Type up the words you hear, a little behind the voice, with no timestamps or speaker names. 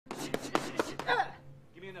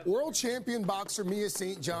World champion boxer Mia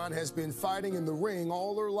St. John has been fighting in the ring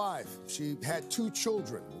all her life. She had 2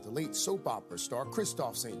 children with the late soap opera star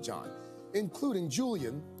Christophe St. John, including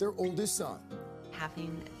Julian, their oldest son.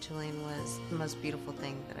 Having Julian was the most beautiful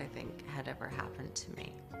thing that I think had ever happened to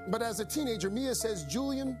me. But as a teenager, Mia says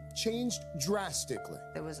Julian changed drastically.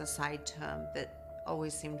 There was a side to him that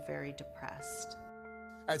always seemed very depressed.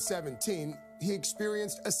 At 17, he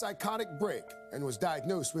experienced a psychotic break and was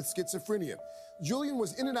diagnosed with schizophrenia. Julian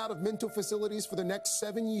was in and out of mental facilities for the next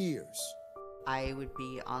 7 years. I would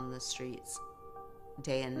be on the streets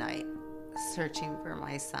day and night searching for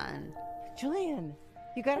my son. Julian,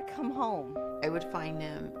 you gotta come home. I would find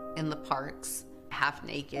him in the parks, half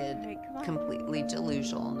naked, completely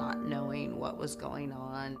delusional, not knowing what was going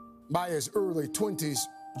on. By his early 20s,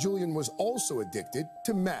 Julian was also addicted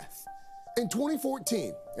to meth. In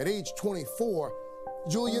 2014, at age 24,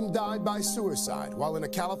 Julian died by suicide while in a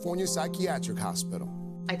California psychiatric hospital.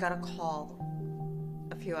 I got a call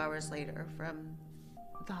a few hours later from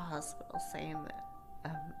the hospital saying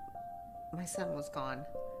that my son was gone.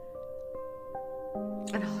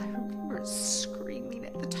 And all I remember is screaming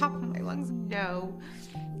at the top of my lungs, no,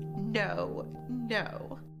 no,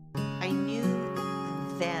 no. I knew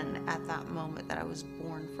then at that moment that I was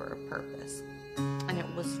born for a purpose. And it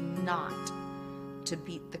was not to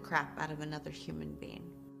beat the crap out of another human being.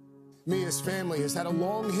 Mia's family has had a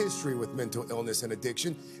long history with mental illness and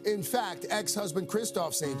addiction. In fact, ex-husband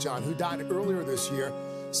Christophe St. John, who died earlier this year,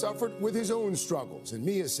 suffered with his own struggles. And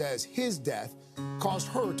Mia says his death caused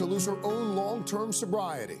her to lose her own long-term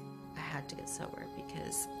sobriety. I had to get sober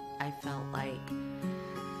because I felt like,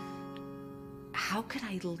 how could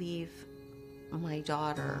I leave my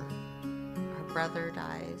daughter? Her brother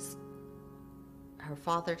dies. Her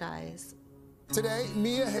father dies. Today,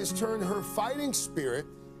 Mia has turned her fighting spirit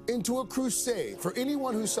into a crusade for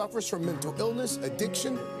anyone who suffers from mental illness,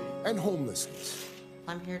 addiction, and homelessness.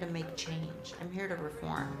 I'm here to make change. I'm here to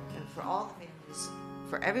reform. And for all the families,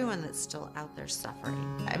 for everyone that's still out there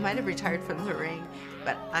suffering. I might have retired from the ring,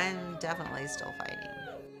 but I'm definitely still fighting.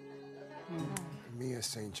 Mia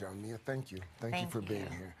St. John. Mia, thank you. Thank you for being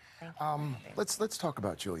here. Thank Let's talk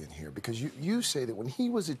about Julian here, because you say that when he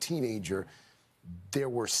was a teenager, there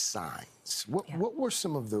were signs. What were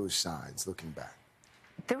some of those signs, looking back?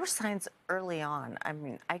 There were signs early on. I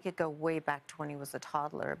mean, I could go way back to when he was a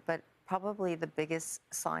toddler, but probably the biggest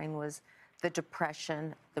sign was the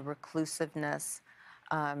depression, the reclusiveness.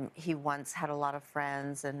 He once had a lot of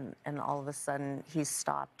friends, and all of a sudden he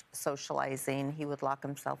stopped socializing. He would lock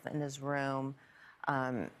himself in his room.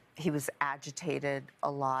 He was agitated a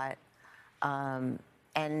lot,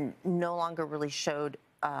 and no longer really showed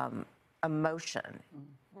emotion,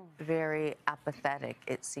 very apathetic,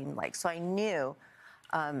 it seemed like. So I knew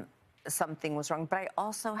something was wrong, but I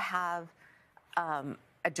also have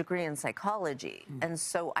a degree in psychology. And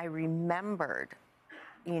so I remembered,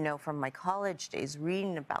 you know, from my college days,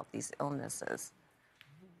 reading about these illnesses.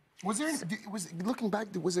 Was there, looking back,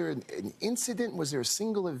 was there an incident, was there a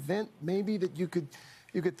single event maybe that you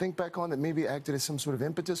could think back on that maybe acted as some sort of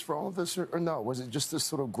impetus for all of this, or no? Was it just this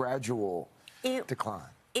sort of gradual decline?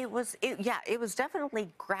 It was definitely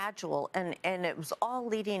gradual, and it was all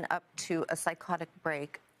leading up to a psychotic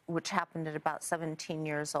break, which happened at about 17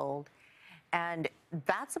 years old. And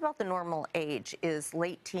that's about the normal age, is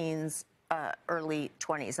late teens, early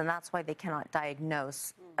 20s, and that's why they cannot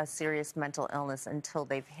diagnose a serious mental illness until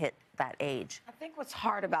they've hit that age. I think what's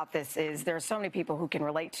hard about this is there are so many people who can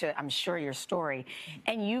relate to, I'm sure, your story.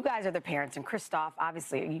 And you guys are the parents, and Christophe,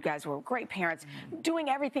 obviously, you guys were great parents, doing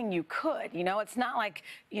everything you could. You know, it's not like,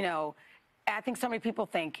 you know, I think so many people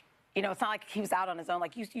think, you know, it's not like he was out on his own.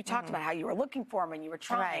 Like you talked about how you were looking for him and you were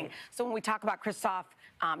trying. Right. So when we talk about Christophe,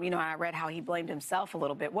 you know, and I read how he blamed himself a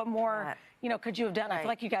little bit. What more, you know, could you have done? Right. I feel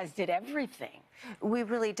like you guys did everything. We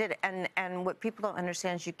really did. And what people don't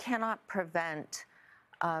understand is you cannot prevent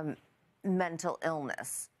mental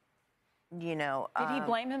illness. You know, did he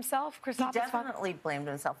blame himself? Christophe? He definitely blamed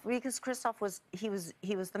himself, because Christophe was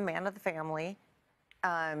the man of the family,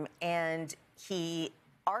 and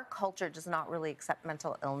our culture does not really accept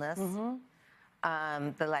mental illness.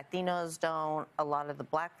 The Latinos don't, a lot of the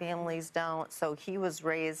black families don't. So he was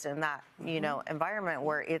raised in that, you know, environment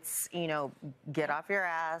where it's, you know, get off your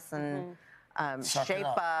ass and shape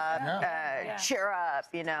up, cheer up,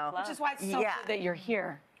 you know. Which is why it's so good that you're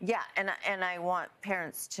here. Yeah, and I want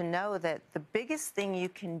parents to know that the biggest thing you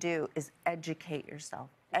can do is educate yourself.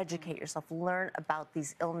 Educate yourself, learn about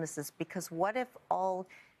these illnesses, because what if all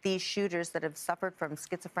these shooters that have suffered from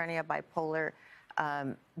schizophrenia, bipolar,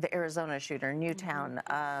 the Arizona shooter, Newtown,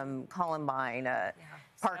 Columbine,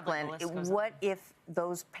 Parkland. the list goes on. What if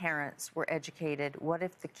those parents were educated? What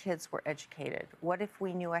if the kids were educated? What if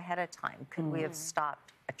we knew ahead of time? Could we have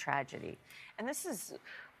stopped a tragedy? And this is,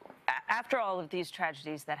 after all of these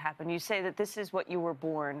tragedies that happen, you say that this is what you were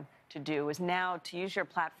born to do, is now to use your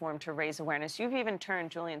platform to raise awareness. You've even turned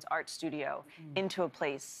Julian's art studio into a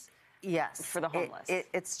place Yes. for the homeless.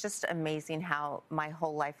 It's just amazing how my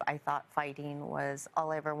whole life I thought fighting was,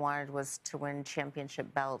 all I ever wanted was to win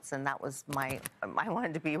championship belts, and that was I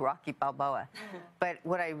wanted to be Rocky Balboa. But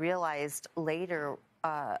what I realized later,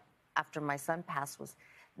 after my son passed, was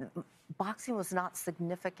boxing was not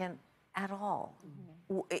significant at all.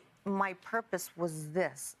 My purpose was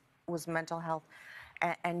mental health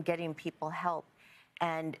and getting people help.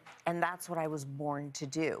 And that's what I was born to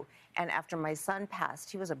do. And after my son passed,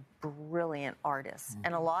 he was a brilliant artist.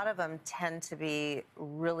 And a lot of them tend to be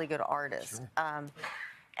really good artists. Sure.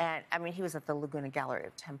 And I mean, he was at the Laguna Gallery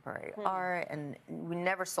of Temporary Art, and we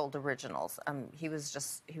never sold originals. He was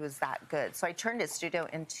that good. So I turned his studio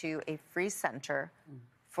into a free center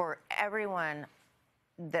for everyone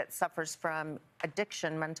that suffers from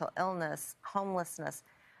addiction, mental illness, homelessness.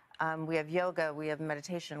 We have yoga, we have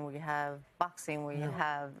meditation, we have boxing, we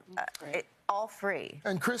have all free.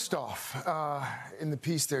 And Christoph, in the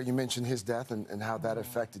piece there, you mentioned his death and how that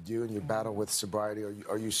affected you and your battle with sobriety.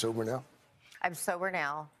 Are you sober now? I'm sober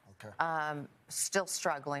now. Okay. Still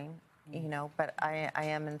struggling, you know, but I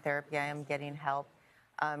am in therapy. I am getting help.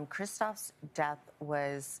 Christoph's death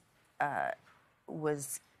was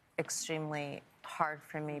extremely hard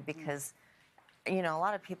for me because, you know, a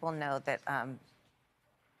lot of people know that I'm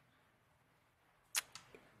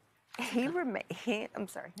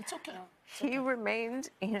sorry. It's okay. He remained,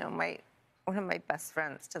 you know, one of my best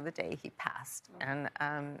friends to the day he passed, and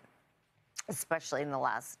especially in the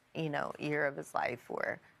last, you know, year of his life,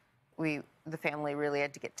 where the family really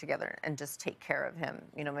had to get together and just take care of him,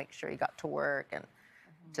 you know, make sure he got to work, and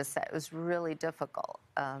just that it was really difficult.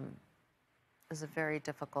 It was a very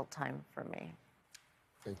difficult time for me.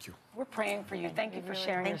 Thank you. We're praying for you. Thank you for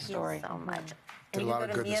sharing your story. Thank you so much. Did And a you lot can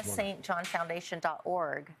of go to good this morning.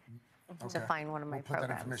 miastjohnfoundation.org to find one of my We'll put programs.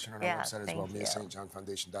 that information on our website as well, thank you.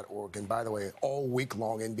 miastjohnfoundation.org. And by the way, all week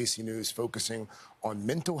long, NBC News focusing on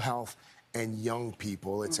mental health and young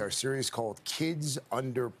people. It's our series called Kids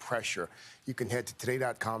Under Pressure. You can head to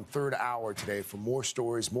today.com, third hour today, for more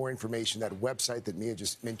stories, more information, that website that Mia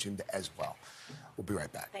just mentioned as well. We'll be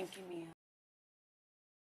right back. Thank you, Mia.